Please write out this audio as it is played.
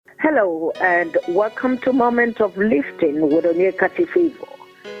Hello and welcome to Moment of Lifting with Onyeka Tifivo,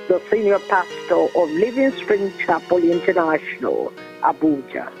 the senior pastor of Living Spring Chapel International,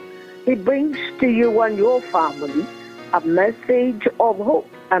 Abuja. He brings to you and your family a message of hope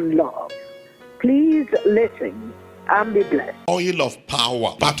and love. Please listen and be blessed. Oil of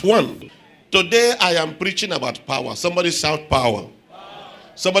power, part 1. Today I am preaching about power. Somebody shout power.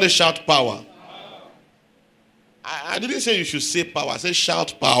 Somebody shout power. I didn't say you should say power. I said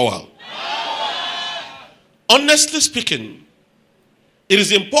shout power. Honestly speaking, it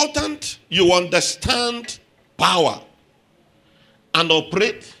is important you understand power and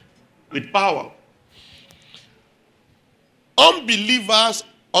operate with power. Unbelievers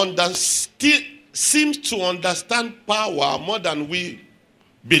seem to understand power more than we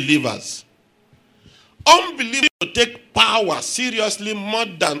believers. Unbelievers take power seriously more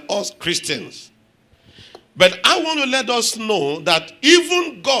than us Christians. But I want to let us know that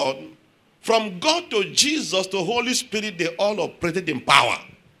even God, from God to Jesus to Holy Spirit, they all operated in power.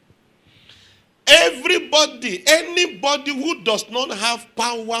 Anybody who does not have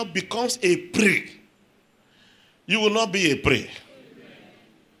power becomes a prey. You will not be a prey.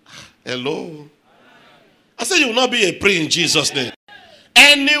 Hello? I said you will not be a prey in Jesus' name.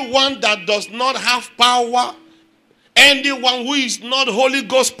 Anyone that does not have power, anyone who is not Holy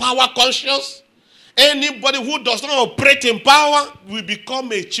Ghost power conscious, anybody who does not operate in power will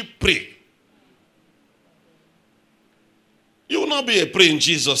become a cheap prey. You will not be a prey in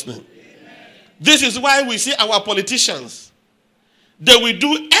Jesus' name. Amen. This is why we see our politicians. They will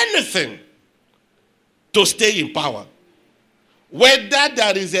do anything to stay in power. Whether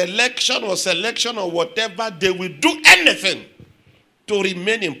there is election or selection or whatever, they will do anything to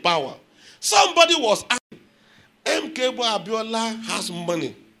remain in power. Somebody was asking, MK Abiola has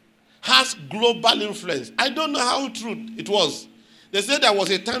money, has global influence. I don't know how true it was. They said there was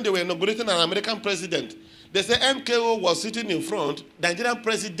a time they were inaugurating an American president. They said MKO was sitting in front, the Nigerian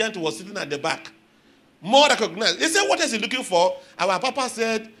president was sitting at the back. More recognized. They said, what is he looking for? Our Papa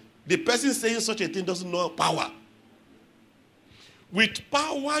said, the person saying such a thing doesn't know power. With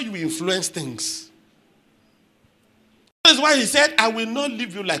power, you influence things. That is why he said, I will not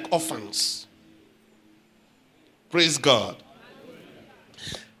leave you like orphans. Praise God.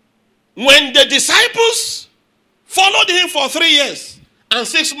 When the disciples followed him for 3 years and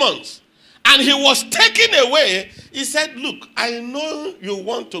 6 months, and he was taken away, he said, look, I know you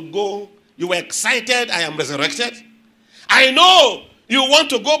want to go. You were excited, I am resurrected. I know you want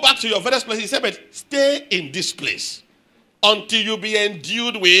to go back to your various place. He said, but stay in this place until you be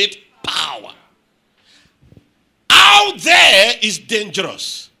endued with power. Out there is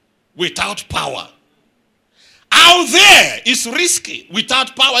dangerous without power. Out there is risky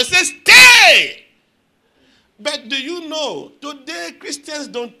without power. It says, stay. But do you know, today Christians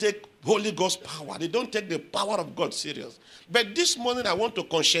don't take Holy Ghost power. They don't take the power of God serious. But this morning I want to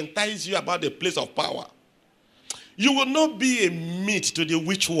conscientize you about the place of power. You will not be a meat to the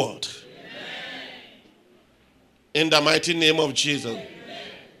witch world. In the mighty name of Jesus. Amen.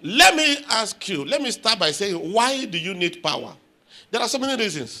 Let me ask you, let me start by saying, why do you need power? There are so many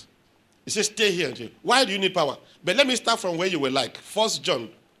reasons. It says, stay here. Why do you need power? But let me start from where you were like. 1 John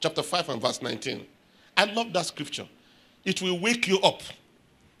chapter 5 and verse 19. I love that scripture. It will wake you up.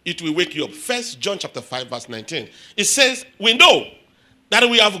 It will wake you up. 1 John chapter 5 verse 19. It says, we know that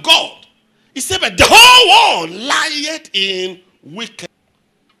we have God. It said, but the whole world lieth in wickedness.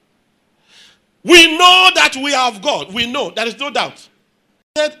 We know that we have God. We know. There is no doubt.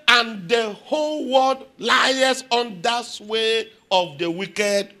 And the whole world lieth on the sway of the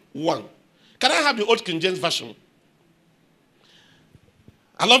wicked one. Can I have the Old King James Version?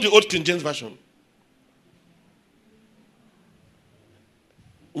 I love the Old King James Version.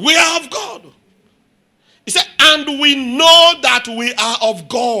 We are of God. He said, and we know that we are of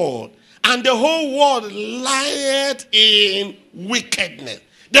God. And the whole world lieth in wickedness.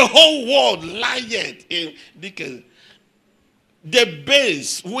 The whole world lieth in wickedness. The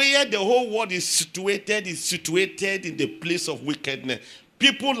base where the whole world is situated in the place of wickedness.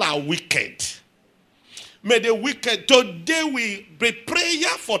 People are wicked. May the wicked, today the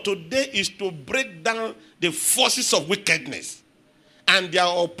prayer for today is to break down the forces of wickedness and their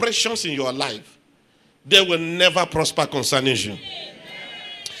oppressions in your life. They will never prosper concerning you.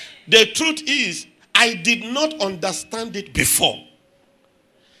 The truth is, I did not understand it before.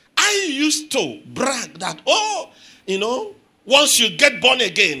 I used to brag that, once you get born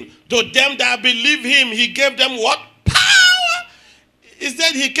again, to them that believe him, he gave them what? Power. He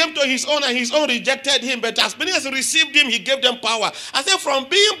said he came to his own and his own rejected him, but as many as received him, he gave them power. I said, from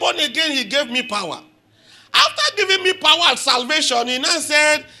being born again, he gave me power. After giving me power and salvation, he now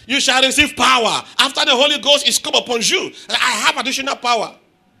said, you shall receive power. After the Holy Ghost is come upon you, I have additional power.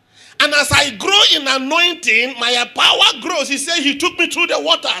 And as I grow in anointing, my power grows. He said he took me through the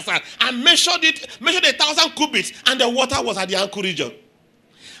waters and measured 1,000 cubits, and the water was at the ankle region.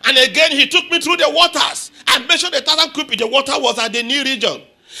 And again, he took me through the waters and measured 1,000 cubits. The water was at the knee region.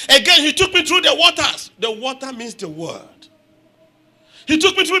 Again, he took me through the waters. The water means the word. He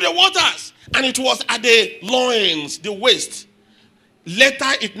took me through the waters, and it was at the loins, the waist. Later,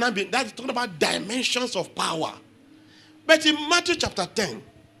 it now be that's talking about dimensions of power. But in Matthew chapter 10,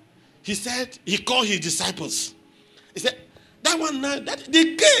 he said he called his disciples. He said, that one night,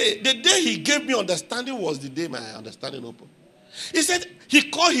 the day he gave me understanding was the day my understanding opened. He said he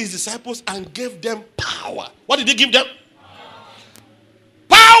called his disciples and gave them power. What did he give them?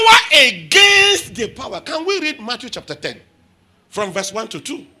 Power against the power. Can we read Matthew chapter 10 from verse 1 to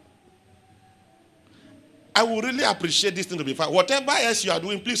 2? I would really appreciate this thing to be fine. Whatever else you are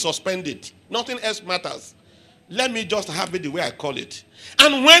doing, please suspend it. Nothing else matters. Let me just have it the way I call it.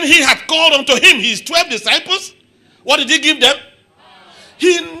 And when he had called unto him his 12 disciples, what did he give them?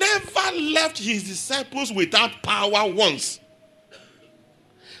 He never left his disciples without power once.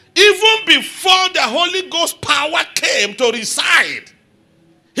 Even before the Holy Ghost power came to reside,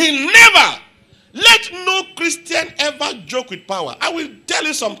 he never let no Christian ever joke with power. I will tell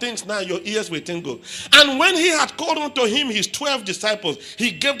you some things now, your ears will tingle. And when he had called unto him his 12 disciples,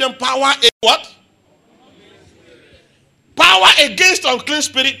 he gave them power in what? Power against unclean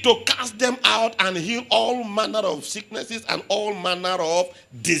spirit to cast them out and heal all manner of sicknesses and all manner of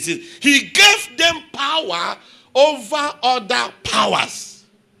disease. He gave them power over other powers.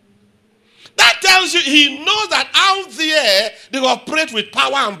 That tells you he knows that out there they operate with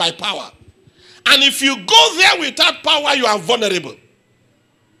power and by power. And if you go there without power, you are vulnerable.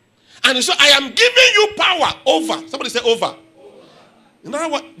 And so I am giving you power over. Somebody say over. You know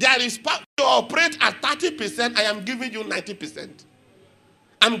what? There is power. You operate at 30%. I am giving you 90%.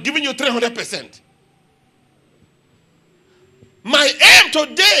 I'm giving you 300%. My aim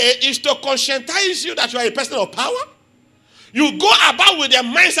today is to conscientize you that you are a person of power. You go about with the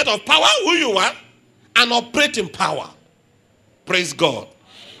mindset of power, who you are, and operate in power. Praise God.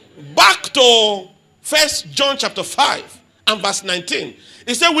 Back to 1 John chapter 5 and verse 19.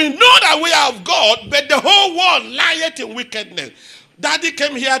 It said, we know that we are of God, but the whole world lieth in wickedness. Daddy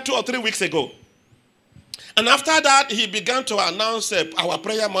came here 2 or 3 weeks ago. And after that, he began to announce our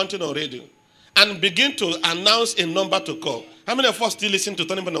prayer mountain on radio. And begin to announce a number to call. How many of us still listen to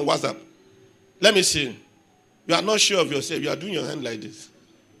Tony on WhatsApp? Let me see. You are not sure of yourself. You are doing your hand like this.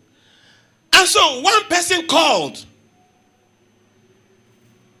 And so one person called.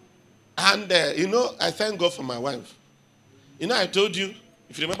 And, I thank God for my wife. I told you,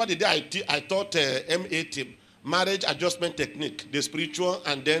 if you remember the day I taught MAT, marriage adjustment technique, the spiritual,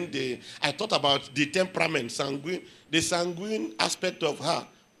 and then I thought about the temperament, the sanguine aspect of her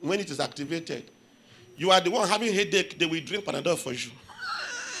when it is activated. You are the one having headache, they will drink Panadol for you.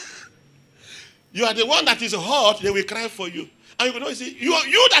 You are the one that is hot, they will cry for you. And you know, see, you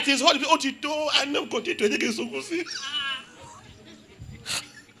that is hot, and then continue to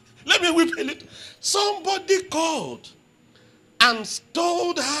let me weep a little. Somebody called and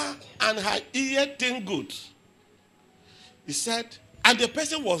told her, and her ear tingled. He said, and the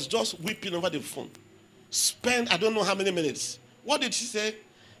person was just weeping over the phone. Spent I don't know how many minutes. What did she say?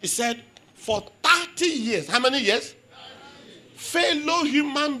 He said, for 30 years. How many years? 30. Fellow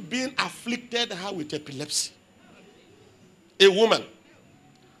human being afflicted her with epilepsy. A woman.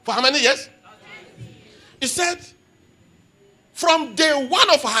 For how many years? 30. He said, from day one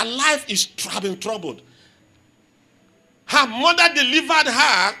of her life is troubled. Her mother delivered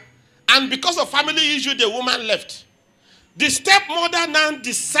her, and because of family issue, the woman left. The stepmother now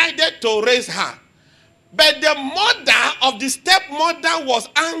decided to raise her. But the mother of the stepmother was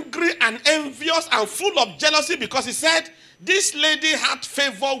angry and envious and full of jealousy because he said, this lady had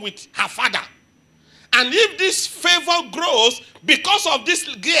favor with her father. And if this favor grows because of this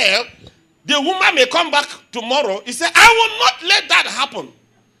girl, the woman may come back tomorrow. He said, I will not let that happen.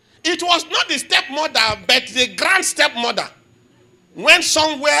 It was not the stepmother, but the grand stepmother went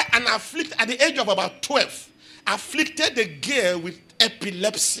somewhere and afflicted, at the age of about 12, afflicted the girl with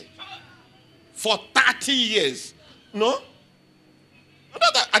epilepsy for 30 years. No?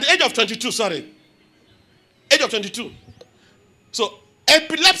 At the age of 22, sorry. Age of 22. So,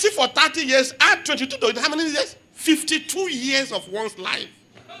 epilepsy for 30 years, at 22, how many years? 52 years of one's life.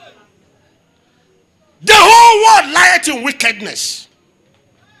 The whole world lieth in wickedness.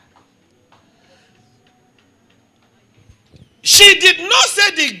 She did not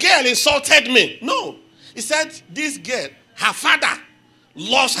say the girl insulted me. No. He said, this girl, her father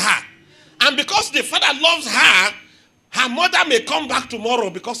loves her. And because the father loves her, her mother may come back tomorrow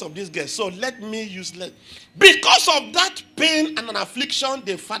because of this girl. So let me use let. Because of that pain and an affliction,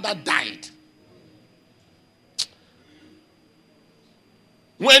 the father died.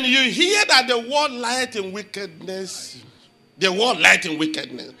 When you hear that the world lieth in wickedness, the world lieth in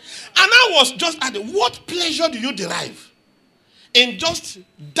wickedness. And I was just at what pleasure do you derive in just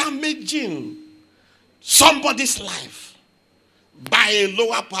damaging somebody's life by a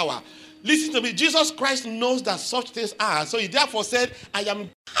lower power? Listen to me. Jesus Christ knows that such things are. So he therefore said, I am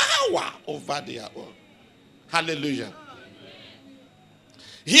power over their own. Hallelujah.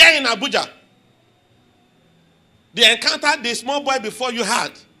 Here in Abuja, they encountered the small boy before you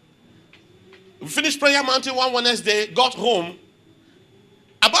had. We finished prayer mountain one Wednesday, got home.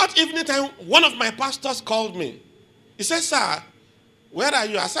 About evening time, one of my pastors called me. He said, sir, where are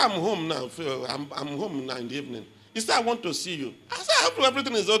you? I said, I'm home now. I'm home now in the evening. He said, I want to see you. I said, I hope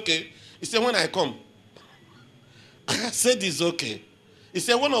everything is okay. He said, when I come. I said, it's okay. He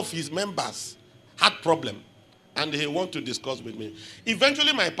said, one of his members had problem and he want to discuss with me.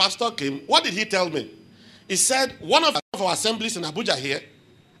 Eventually, my pastor came. What did he tell me? He said, one of our assemblies in Abuja here,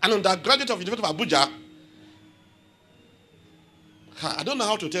 an undergraduate of the University of Abuja, I don't know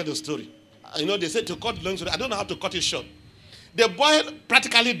how to tell the story. You know, they said to cut the long story. I don't know how to cut it short. The boy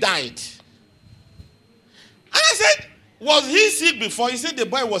practically died. And I said, was he sick before? He said the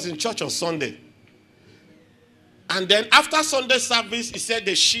boy was in church on Sunday. And then after Sunday service, he said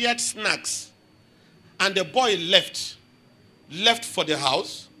they shared snacks. And the boy left for the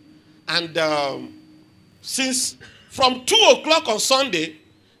house. And since from 2 o'clock on Sunday,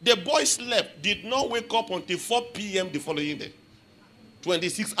 the boy slept, did not wake up until 4 p.m. the following day.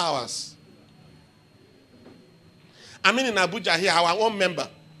 26 hours. I mean in Abuja here, our own member.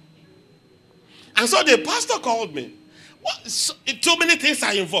 And so the pastor called me. So, too many things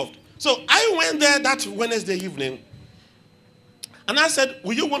are involved. So I went there that Wednesday evening. And I said,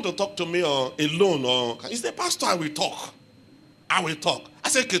 will you want to talk to me or alone? Or he said, pastor, I will talk. I will talk. I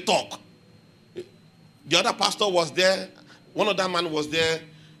said, okay, talk. The other pastor was there. One other man was there.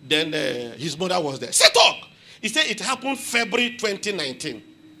 Then his mother was there. Say talk. He said it happened February 2019.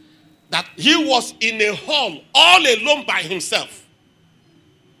 That he was in a hall all alone by himself.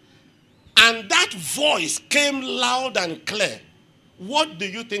 And that voice came loud and clear. What do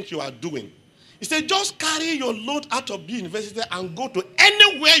you think you are doing? He said, just carry your load out of the university and go to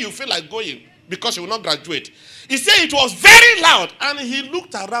anywhere you feel like going because you will not graduate. He said it was very loud. And he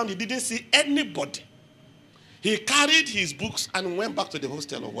looked around. He didn't see anybody. He carried his books and went back to the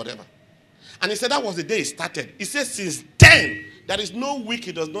hostel or whatever. And he said that was the day he started. He said since then, there is no week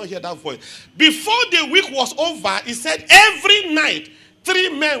he does not hear that voice. Before the week was over, he said every night,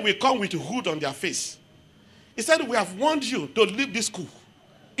 3 men will come with a hood on their face. He said, we have warned you to leave this school.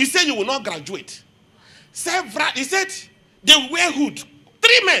 He said you will not graduate. He said, they wear hood.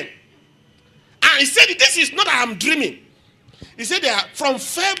 3 men. And he said, this is not that I'm dreaming. He said, they are from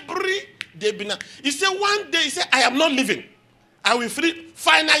February, they've been. He said, one day, he said, I am not leaving. I will finish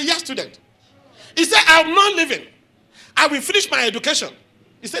final year student. He said, I am not leaving. I will finish my education.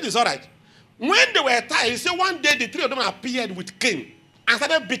 He said, it's all right. When they were tired, he said, one day the 3 of them appeared with cane and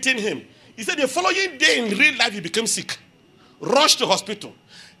started beating him. He said, the following day in real life, he became sick. Rushed to hospital.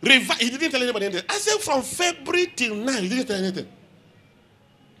 He didn't tell anybody anything. I said, from February till now, he didn't tell anything.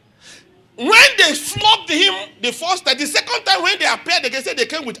 When they flogged him the first time, the second time when they appeared, they said they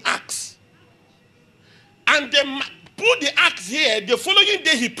came with axe. And they put the axe here. The following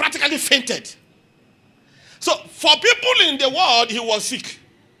day, he practically fainted. So, for people in the world, he was sick.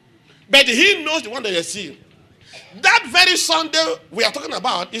 But he knows the one that they see. That very Sunday we are talking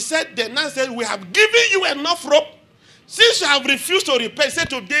about, he said, the nun said, we have given you enough rope. Since you have refused to repay, he said,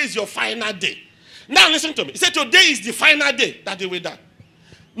 today is your final day. Now listen to me. He said, today is the final day that they will die.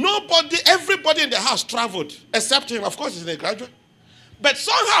 Everybody in the house traveled, except him. Of course, he's a graduate. But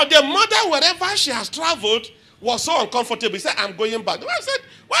somehow the mother, wherever she has traveled, was so uncomfortable. He said, I'm going back. The wife said,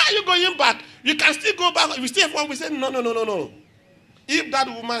 why are you going back? You can still go back. We still have one. We said, no. If that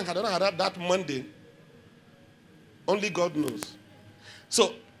woman had not had that Monday, only God knows.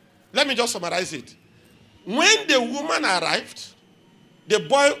 So, let me just summarize it. When the woman arrived, the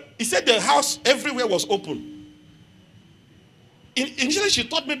boy, he said the house everywhere was open. Initially, she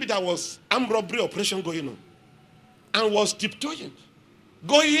thought maybe there was armed robbery operation going on. And was tiptoeing.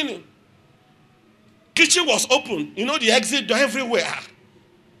 Going in. Kitchen was open. You know, the exit door everywhere.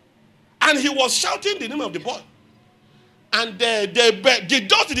 And he was shouting the name of the boy. And the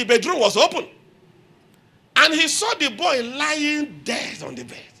door to the bedroom was open. And he saw the boy lying dead on the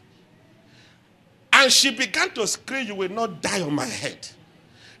bed. And she began to scream, "You will not die on my head.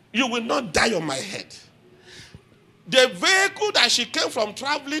 You will not die on my head." The vehicle that she came from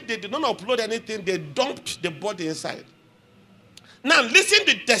traveling, they did not upload anything. They dumped the body inside. Now, listen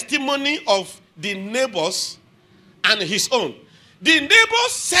to the testimony of the neighbors and his own. The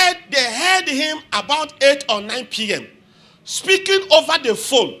neighbors said they heard him about 8 or 9 p.m. speaking over the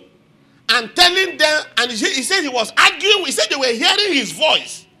phone and telling them, and he said he was arguing. He said they were hearing his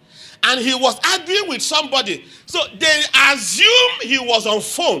voice and he was arguing with somebody. So they assumed he was on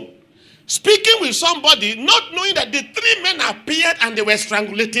phone speaking with somebody, not knowing that the 3 men appeared and they were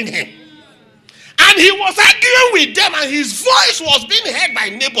strangulating him. And he was arguing with them and his voice was being heard by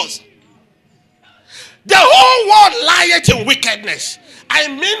neighbors. The whole world lieth in wickedness. I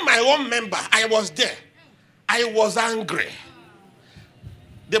mean my own member. I was there. I was angry.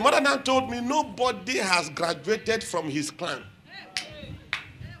 The mother now told me nobody has graduated from his clan.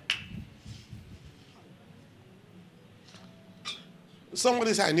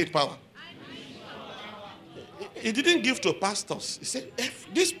 Somebody said, "I need power." He didn't give to pastors. He said,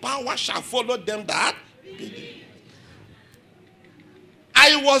 "If this power shall follow them that."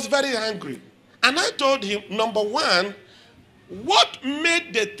 I was very angry. And I told him, number one, what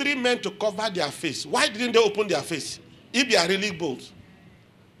made the 3 men to cover their face? Why didn't they open their face? If they are really bold.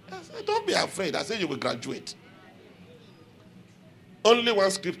 I said, "Don't be afraid." I said, "You will graduate." Only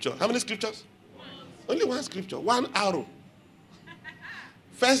one scripture. How many scriptures? Only one scripture. One arrow.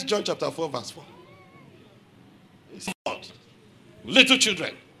 1 John chapter 4 verse 4. Little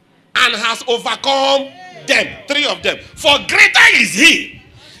children, and has overcome them, 3 of them. For greater is he.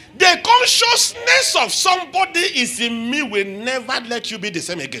 The consciousness of somebody is in me will never let you be the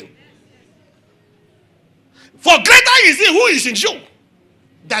same again. For greater is he who is in you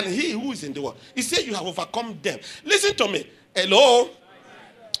than he who is in the world. He said you have overcome them. Listen to me. Hello.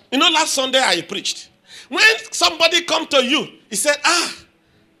 You know, last Sunday I preached. When somebody come to you, he said,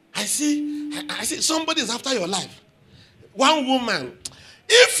 I see somebody is after your life. One woman,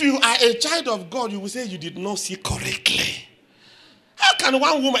 if you are a child of God, you will say you did not see correctly. How can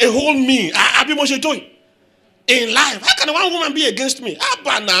one woman, a whole me, in life, how can one woman be against me?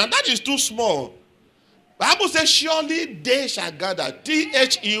 That is too small. Bible says, surely they shall gather.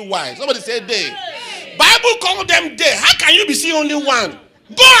 T-H-E-Y. Somebody say they. Bible call them they. How can you be seeing only one?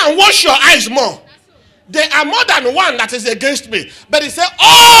 Go and wash your eyes more. There are more than one that is against me. But he said,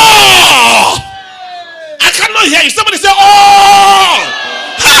 oh! I cannot hear you. Somebody say, oh!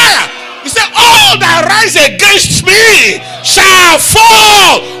 Higher! He said, all that rise against me shall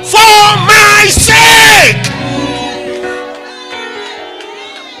fall for my sake.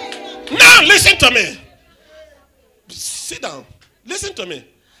 Now listen to me. Sit down. Listen to me.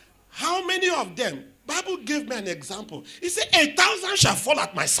 How many of them? Bible gave me an example. He said, 1,000 shall fall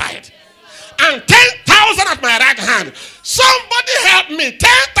at my side, and 10,000 at my right hand. Somebody help me.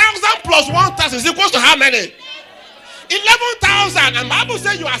 10,000 plus 1,000 is equals to how many? 11,000. And Bible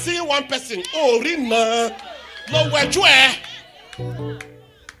says you are seeing one person. Oh, Rina. Go and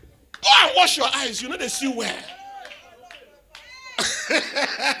wash your eyes. You know they see where.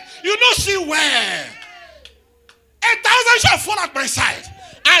 You don't see where. 1,000 shall fall at my side,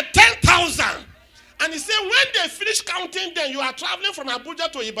 and 10,000. And he said, when they finish counting them, you are traveling from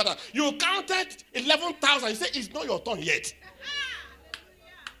Abuja to Ibadan. You counted 11,000. He said, it's not your turn yet.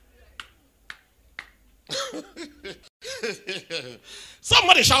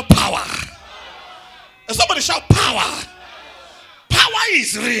 Somebody shout power. Somebody shout power. Power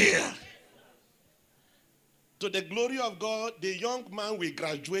is real. To the glory of God, the young man will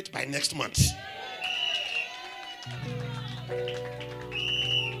graduate by next month.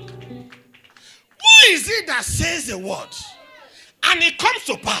 Who is it that says a word and it comes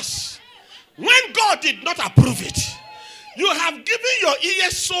to pass when God did not approve it? You have given your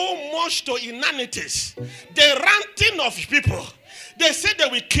ears so much to inanities, the ranting of people. They say they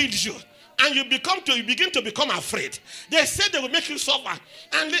will kill you, and you begin to become afraid. They say they will make you suffer,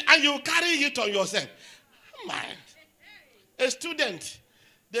 and you carry it on yourself. Man, a student,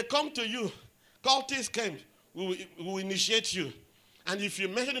 they come to you, cultists came, we will initiate you, and if you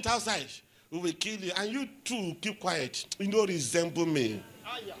mention it outside, we will kill you, and you too keep quiet. You don't resemble me.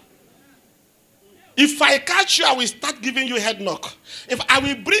 If I catch you, I will start giving you a head knock. If I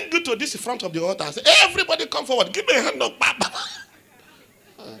will bring you to this front of the altar and say, everybody come forward, give me a head knock.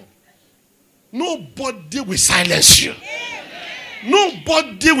 Nobody will silence you.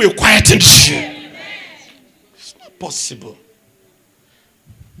 Nobody will quieten you. It's not possible.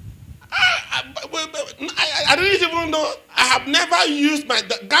 I don't even know. I have never used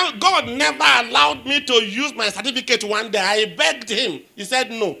God never allowed me to use my certificate one day. I begged him. He said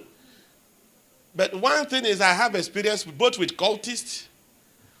no. But one thing is I have experience both with cultists,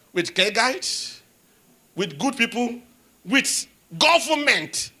 with Kegites, with good people, with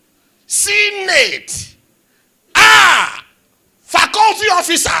government, Senate, faculty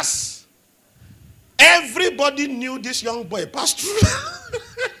officers. Everybody knew this young boy passed through.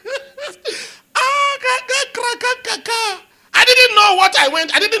 I didn't know what I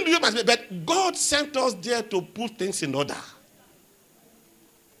went. I didn't do it, but God sent us there to put things in order.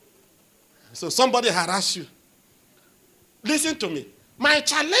 So somebody harass you. Listen to me. My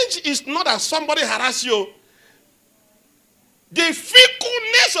challenge is not that somebody harass you. The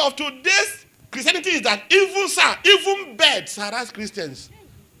fickleness of today's Christianity is that even birds harass Christians.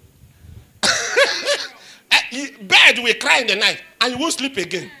 Bird will cry in the night and you won't sleep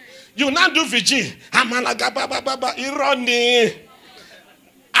again. You now do vigil.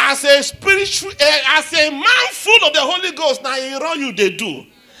 As a spiritual, as a man full of the Holy Ghost, now you they do.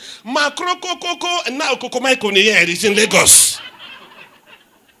 Makrokoko and now Kokomaiko is in Lagos.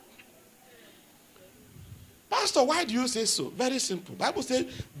 Pastor, why do you say so? Very simple. Bible says,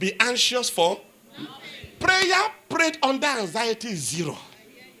 be anxious for prayer. Prayed under anxiety is 0.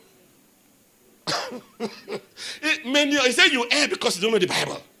 Many you say you err because you don't know the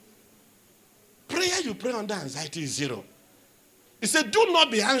Bible. Prayer you pray under anxiety is 0. He said, do not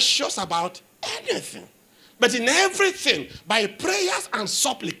be anxious about anything, but in everything, by prayers and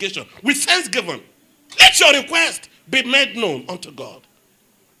supplication, with thanksgiving, let your request be made known unto God.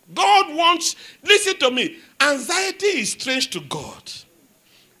 God wants, listen to me, anxiety is strange to God.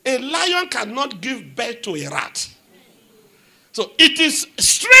 A lion cannot give birth to a rat. So it is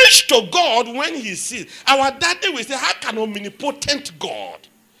strange to God when he sees. Our daddy will say, how can omnipotent God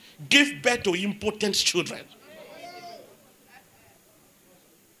give birth to impotent children?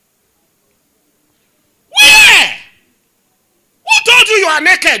 Where? Who told you you are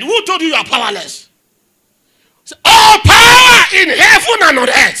naked? Who told you you are powerless? All power in heaven and on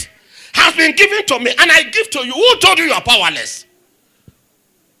earth has been given to me, and I give to you. Who told you you are powerless?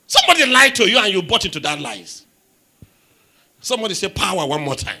 Somebody lied to you and you bought into that lies. Somebody say power one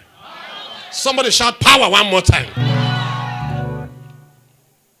more time. Power. Somebody shout power one more time.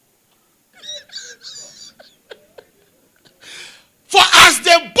 For as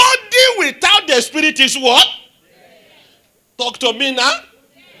the body without the spirit is what? Talk to me now.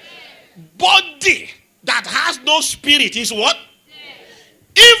 Body that has no spirit is what?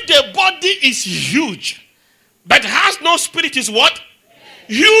 If the body is huge but has no spirit is what?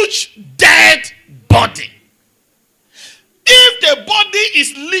 Huge dead body. If the body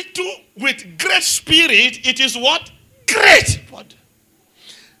is little with great spirit, it is what? Great body.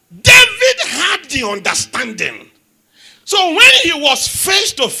 David had the understanding. So when he was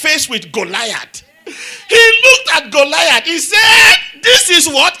face to face with Goliath, he looked at Goliath. He said, this is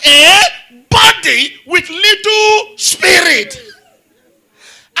what? A body with little spirit.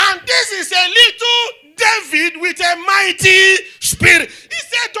 And this is a little David with a mighty spirit. He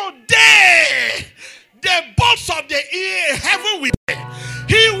said, today, the birds of the air, heaven with him.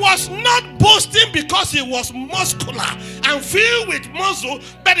 He was not boasting because he was muscular and filled with muscle,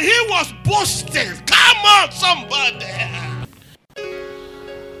 but he was boasting. Come on, somebody.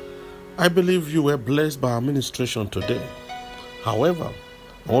 I believe you were blessed by our administration today. However,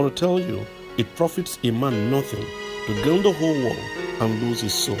 I want to tell you, it profits a man nothing to gain the whole world and lose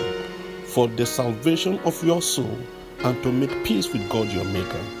his soul. For the salvation of your soul and to make peace with God your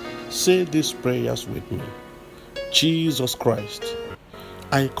Maker, say these prayers with me. Jesus Christ,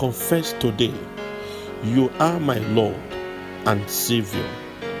 I confess today you are my Lord and Savior.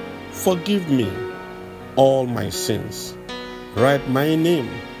 Forgive me all my sins. Write my name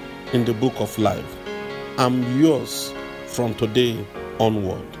in the book of life. I'm yours from today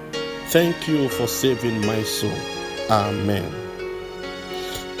onward. Thank you for saving my soul. Amen.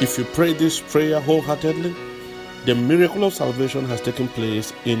 If you pray this prayer wholeheartedly, the miracle of salvation has taken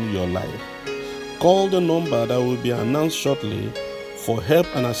place in your life. Call the number that will be announced shortly for help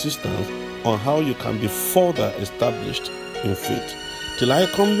and assistance on how you can be further established in faith. Till I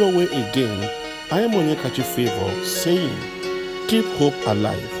come your way again, I am Onyekachi Favor saying, keep hope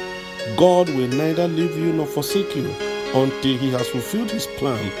alive. God will neither leave you nor forsake you until he has fulfilled his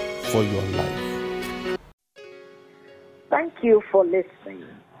plan for your life. Thank you for listening.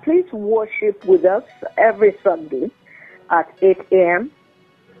 Please worship with us every Sunday at 8 a.m.,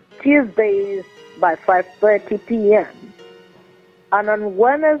 Tuesdays by 5:30 p.m., and on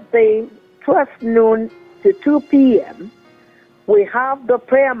Wednesday, 12 noon to 2 p.m., we have the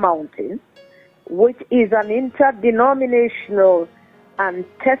Prayer Mountain, which is an interdenominational and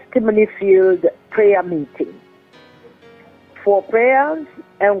testimony-filled prayer meeting. For prayers,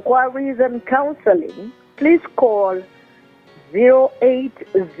 enquiries, and counseling, please call 080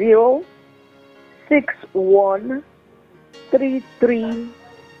 6133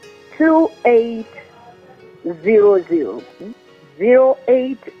 2800.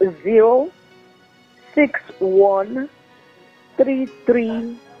 080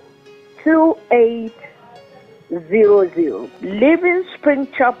 6133 2800. Living Spring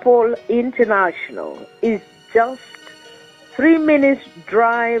Chapel International is just 3 minutes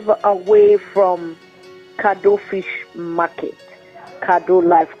drive away from Kado Fish Market, Kado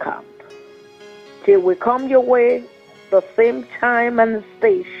Life Camp. Till we come your way, the same time and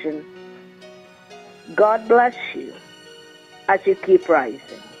station. God bless you as you keep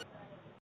rising.